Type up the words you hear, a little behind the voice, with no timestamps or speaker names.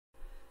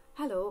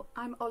Hello,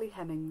 I'm Ollie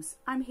Hemmings.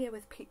 I'm here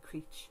with Pete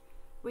Creech.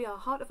 We are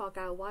Heart of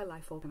Argyll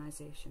Wildlife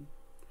Organisation.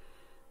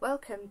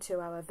 Welcome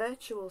to our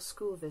virtual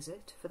school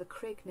visit for the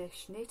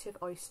Craignish Native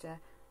Oyster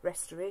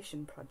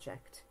Restoration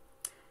Project.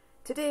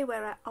 Today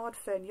we're at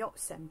Ardfern Yacht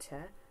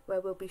Centre,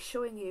 where we'll be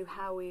showing you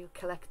how we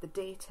collect the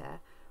data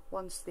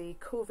once the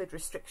COVID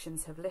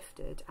restrictions have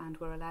lifted and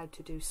we're allowed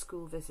to do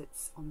school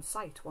visits on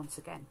site once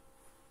again.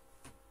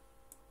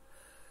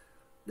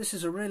 This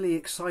is a really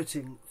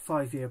exciting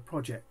 5-year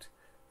project,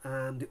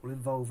 and it will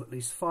involve at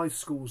least 5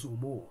 schools or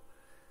more.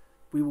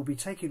 We will be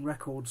taking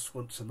records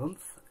once a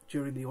month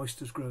during the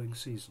oysters growing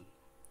season.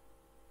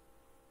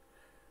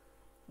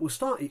 We'll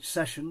start each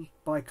session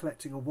by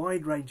collecting a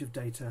wide range of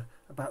data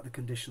about the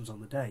conditions on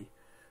the day,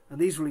 and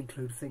these will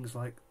include things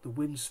like the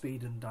wind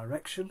speed and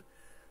direction,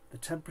 the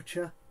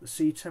temperature, the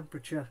sea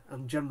temperature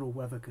and general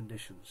weather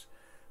conditions,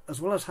 as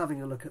well as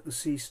having a look at the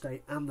sea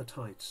state and the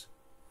tides.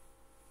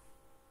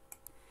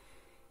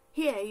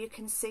 Here you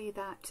can see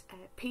that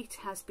Pete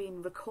has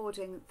been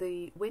recording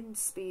the wind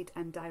speed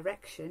and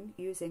direction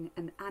using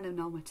an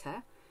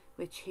anemometer,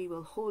 which he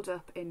will hold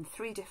up in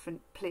 3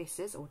 different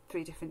places or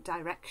 3 different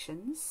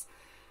directions,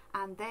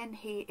 and then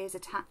he is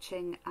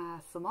attaching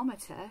a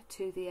thermometer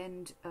to the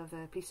end of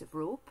a piece of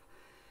rope.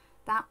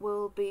 That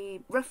will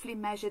be roughly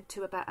measured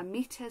to about a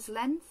metre's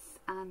length,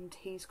 and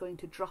he's going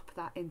to drop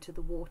that into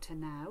the water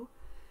now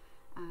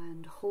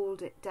and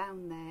hold it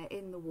down there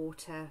in the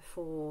water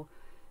for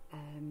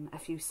a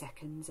few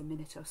seconds, a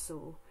minute or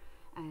so.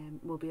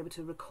 We'll be able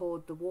to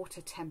record the water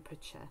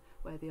temperature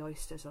where the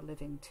oysters are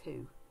living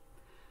too.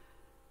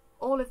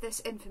 All of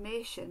this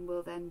information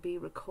will then be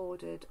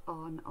recorded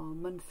on our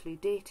monthly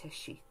data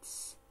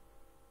sheets.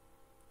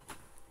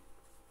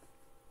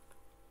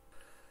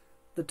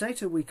 The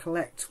data we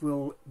collect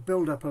will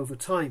build up over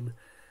time,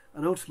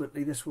 and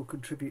ultimately this will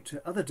contribute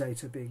to other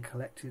data being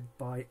collected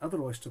by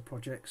other oyster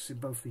projects in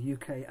both the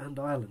UK and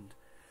Ireland.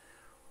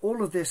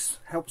 All of this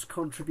helps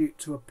contribute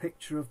to a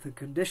picture of the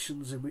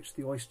conditions in which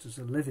the oysters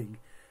are living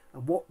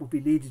and what will be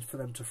needed for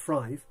them to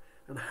thrive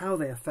and how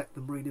they affect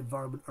the marine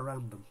environment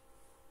around them.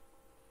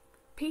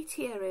 Pete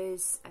here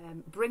is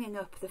bringing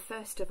up the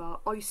first of our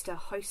oyster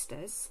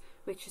hoisters,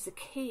 which is a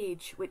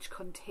cage which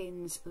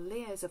contains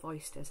layers of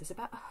oysters. There's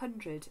about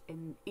 100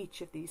 in each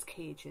of these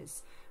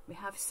cages. We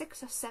have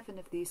 6 or 7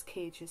 of these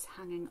cages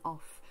hanging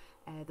off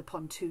the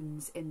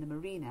pontoons in the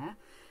marina.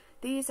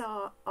 These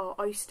are our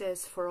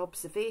oysters for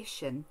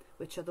observation,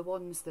 which are the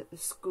ones that the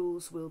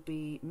schools will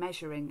be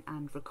measuring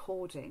and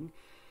recording.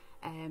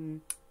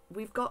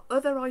 We've got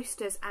other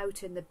oysters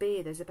out in the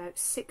bay. There's about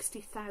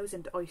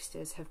 60,000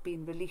 oysters have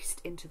been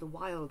released into the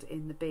wild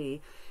in the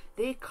bay.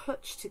 They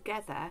clutch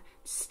together,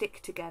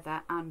 stick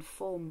together and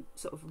form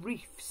sort of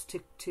reefs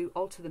to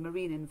alter the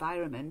marine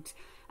environment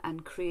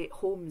and create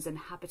homes and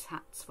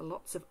habitats for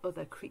lots of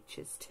other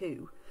creatures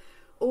too.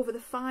 Over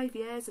the 5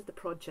 years of the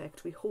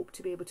project, we hope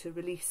to be able to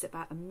release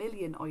about 1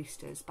 million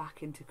oysters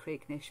back into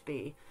Craignish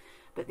Bay.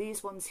 But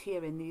these ones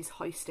here in these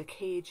oyster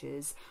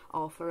cages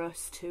are for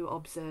us to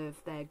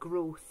observe their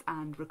growth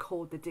and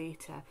record the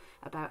data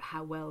about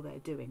how well they're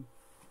doing.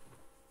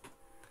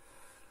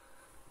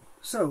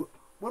 So,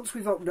 once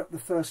we've opened up the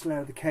first layer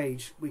of the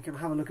cage, we can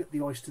have a look at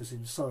the oysters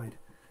inside.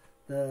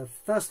 The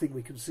first thing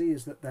we can see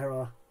is that there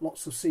are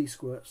lots of sea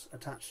squirts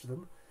attached to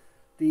them.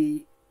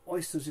 The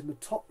oysters in the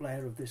top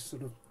layer of this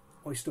sort of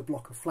oyster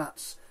block of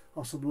flats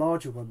are some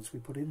larger ones we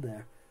put in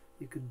there.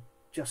 You can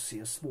just see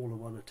a smaller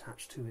one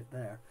attached to it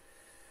there.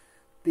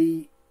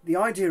 The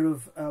idea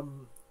of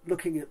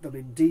looking at them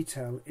in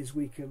detail is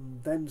we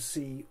can then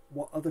see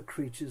what other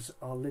creatures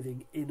are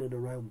living in and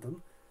around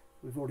them.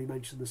 We've already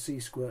mentioned the sea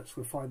squirts.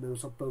 We'll find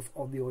those are both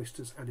on the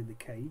oysters and in the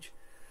cage.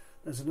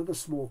 There's another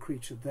small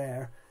creature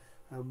there.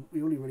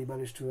 We only really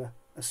managed to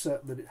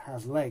ascertain that it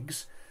has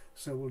legs,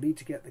 so we'll need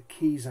to get the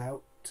keys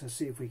out to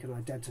see if we can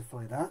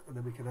identify that, and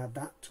then we can add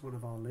that to one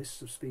of our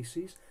lists of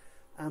species.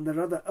 And there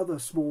are other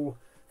small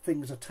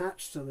things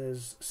attached, so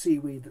there's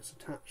seaweed that's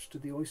attached to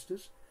the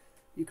oysters.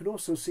 You can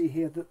also see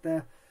here that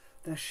their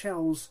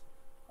shells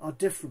are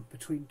different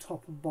between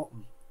top and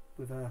bottom,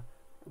 with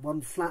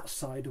one flat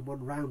side and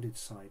one rounded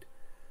side.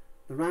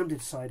 The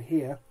rounded side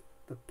here,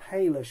 the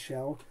paler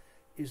shell,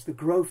 is the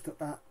growth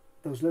that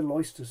those little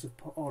oysters have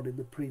put on in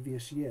the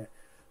previous year.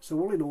 So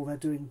all in all, they're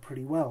doing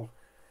pretty well.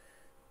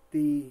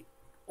 The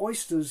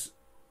oysters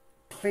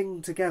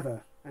cling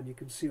together, and you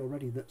can see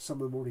already that some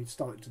of them are already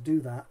starting to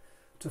do that,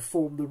 to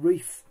form the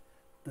reef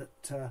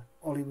that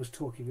Ollie was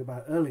talking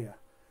about earlier.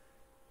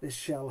 This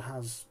shell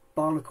has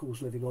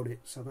barnacles living on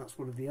it, so that's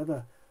one of the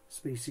other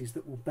species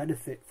that will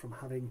benefit from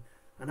having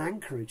an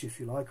anchorage,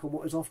 if you like, on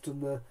what is often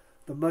the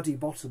muddy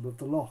bottom of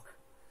the loch.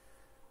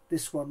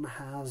 This one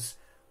has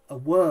a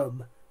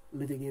worm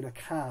living in a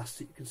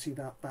cast. You can see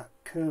that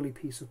curly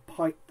piece of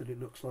pipe that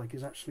it looks like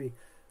is actually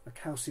a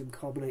calcium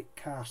carbonate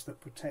cast that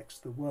protects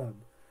the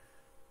worm.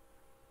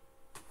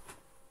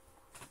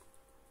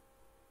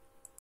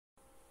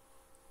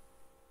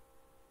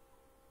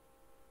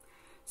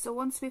 So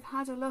once we've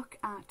had a look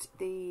at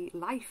the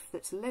life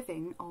that's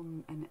living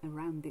on and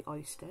around the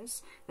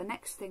oysters, the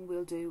next thing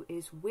we'll do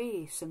is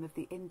weigh some of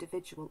the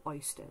individual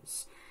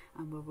oysters,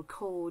 and we'll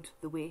record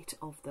the weight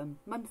of them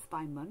month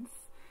by month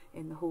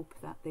in the hope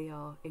that they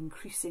are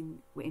increasing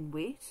in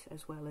weight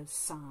as well as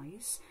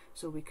size,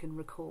 so we can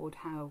record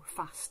how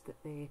fast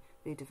that they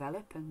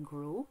develop and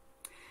grow.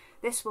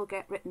 This will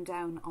get written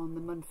down on the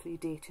monthly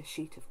data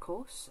sheet, of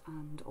course,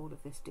 and all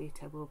of this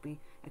data will be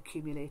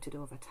accumulated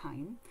over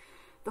time.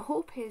 The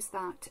hope is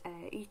that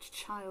each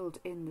child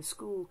in the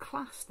school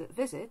class that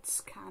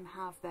visits can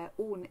have their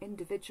own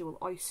individual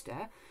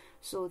oyster,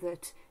 so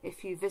that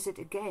if you visit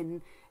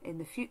again in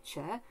the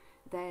future,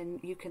 then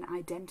you can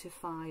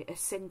identify a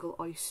single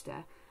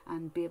oyster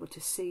and be able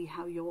to see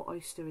how your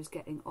oyster is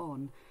getting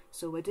on.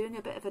 So we're doing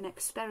a bit of an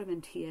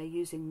experiment here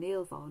using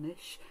nail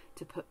varnish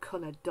to put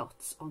coloured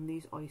dots on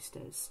these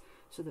oysters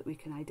so that we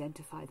can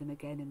identify them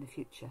again in the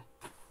future.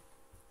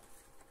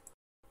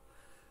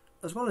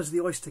 As well as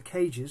the oyster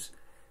cages,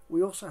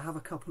 we also have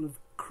a couple of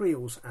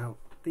creels out.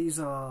 These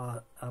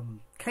are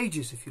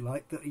cages, if you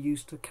like, that are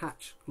used to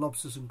catch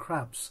lobsters and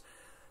crabs,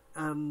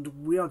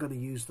 and we are going to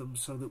use them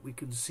so that we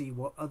can see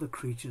what other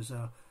creatures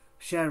are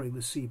sharing the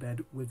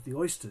seabed with the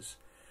oysters.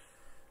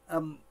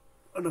 And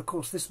of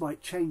course this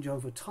might change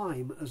over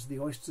time as the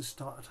oysters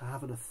start to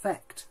have an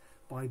effect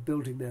by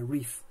building their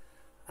reef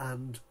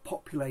and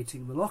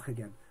populating the loch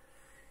again.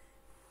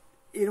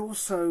 It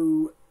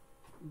also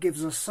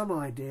gives us some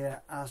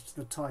idea as to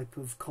the type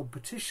of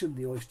competition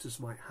the oysters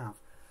might have.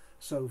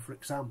 So for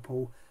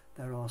example,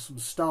 there are some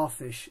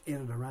starfish in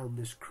and around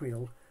this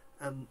creel,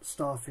 and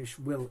starfish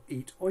will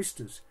eat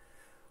oysters.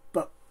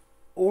 But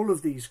all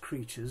of these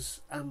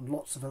creatures, and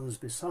lots of others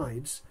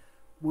besides,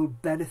 will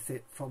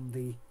benefit from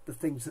the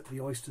things that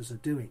the oysters are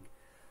doing.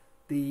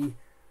 The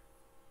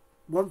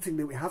one thing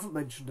that we haven't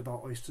mentioned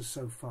about oysters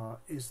so far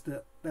is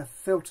that they're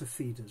filter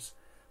feeders.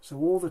 So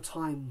all the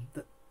time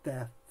that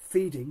they're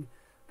feeding,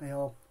 they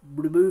are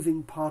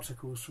removing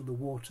particles from the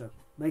water,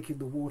 making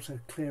the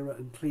water clearer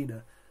and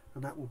cleaner,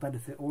 and that will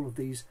benefit all of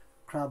these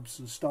crabs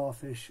and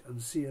starfish and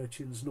sea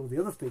urchins and all the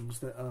other things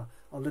that are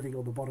living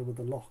on the bottom of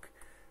the loch.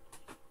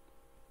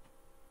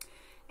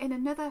 In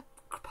another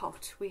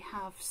pot we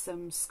have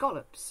some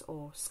scallops,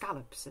 or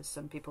scallops as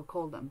some people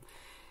call them.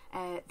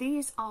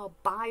 These are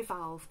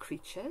bivalve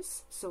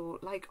creatures, so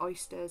like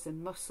oysters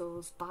and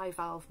mussels,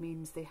 bivalve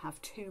means they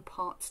have two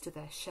parts to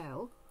their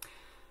shell.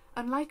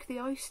 Unlike the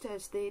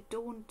oysters, they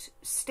don't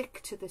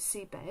stick to the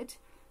seabed,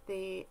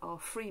 they are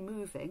free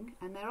moving,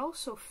 and they're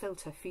also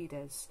filter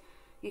feeders.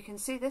 You can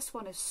see this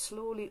one is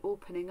slowly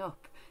opening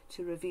up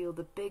to reveal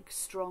the big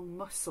strong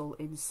muscle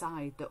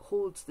inside that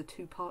holds the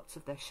two parts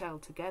of their shell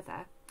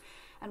together.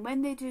 And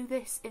when they do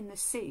this in the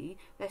sea,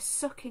 they're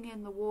sucking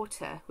in the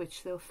water,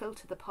 which they'll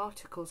filter the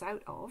particles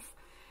out of,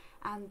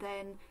 and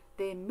then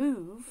they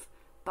move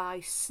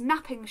by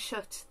snapping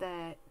shut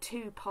their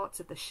two parts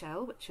of the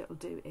shell, which it'll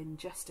do in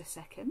just a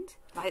second,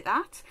 like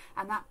that,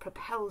 and that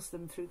propels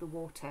them through the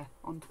water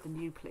onto the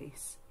new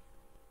place.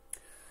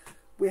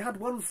 We had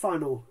one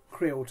final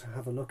creel to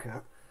have a look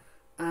at,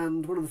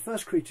 and one of the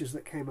first creatures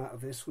that came out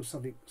of this was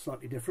something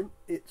slightly different.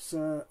 It's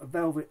a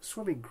velvet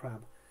swimming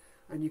crab,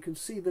 and you can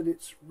see that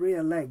its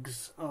rear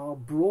legs are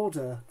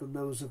broader than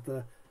those of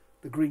the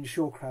green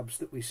shore crabs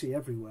that we see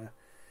everywhere.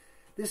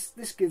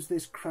 This gives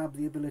this crab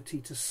the ability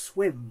to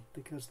swim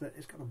because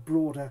it's got a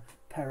broader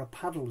pair of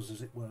paddles,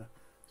 as it were.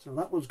 So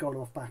that one's gone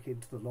off back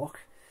into the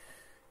loch.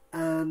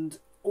 And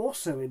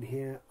also in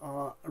here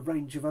are a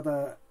range of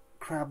other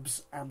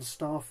crabs and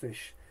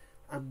starfish.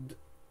 And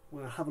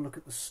we'll have a look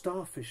at the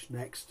starfish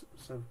next.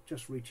 So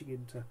just reaching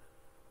in to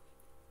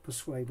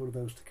persuade one of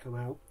those to come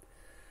out.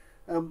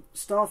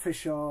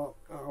 Starfish are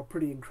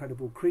pretty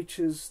incredible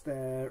creatures.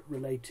 They're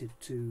related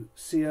to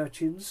sea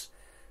urchins.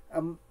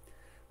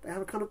 They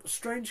have a kind of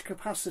strange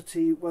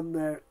capacity when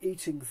they're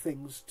eating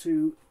things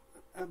to,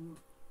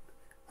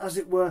 as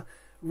it were,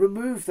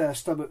 remove their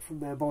stomach from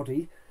their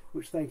body,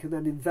 which they can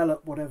then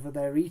envelop whatever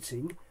they're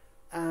eating,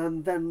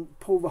 and then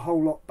pull the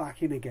whole lot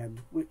back in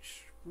again,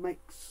 which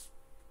makes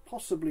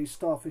possibly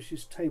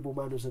starfish's table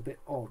manners a bit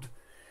odd.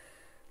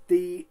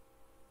 The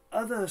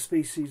other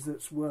species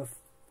that's worth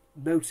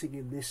noting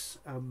in this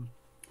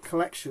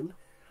collection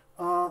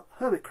are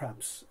hermit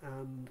crabs,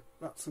 and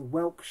that's a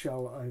whelk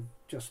shell I've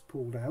just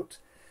pulled out.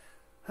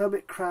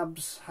 Hermit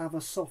crabs have a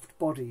soft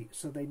body,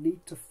 so they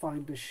need to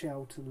find a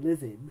shell to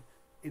live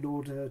in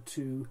order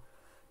to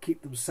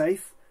keep them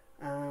safe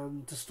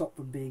and to stop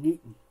them being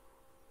eaten.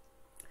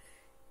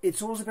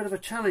 It's always a bit of a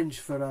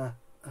challenge for a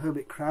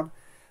hermit crab,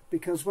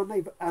 because when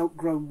they've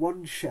outgrown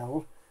one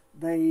shell,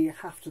 they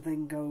have to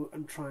then go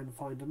and try and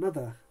find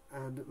another.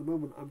 And at the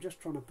moment I'm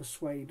just trying to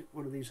persuade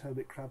one of these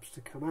hermit crabs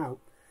to come out,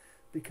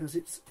 because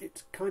it's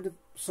kind of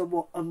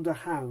somewhat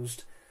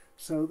underhoused.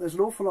 So there's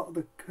an awful lot of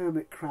the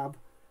hermit crab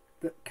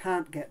that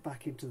can't get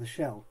back into the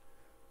shell.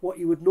 What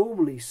you would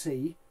normally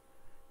see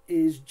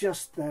is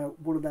just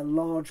one of their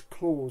large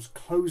claws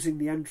closing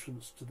the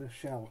entrance to the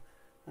shell.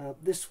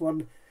 This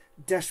one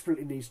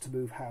desperately needs to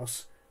move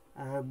house,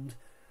 and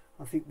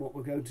I think what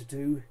we're going to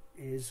do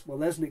is, well,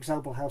 there's an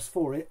example house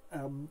for it.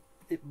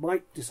 It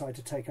might decide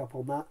to take up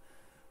on that,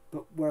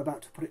 but we're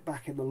about to put it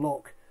back in the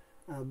loch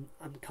and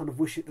kind of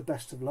wish it the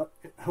best of luck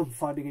on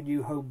finding a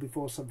new home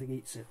before something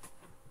eats it.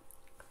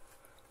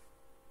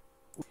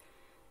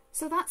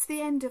 So that's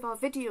the end of our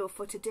video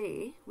for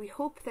today. We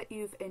hope that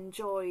you've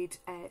enjoyed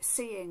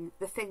seeing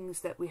the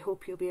things that we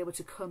hope you'll be able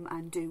to come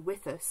and do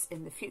with us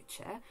in the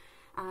future,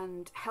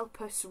 and help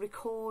us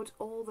record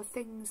all the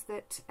things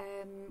that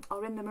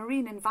are in the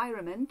marine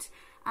environment,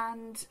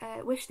 and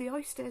wish the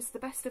Oysters the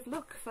best of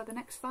luck for the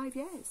next 5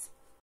 years.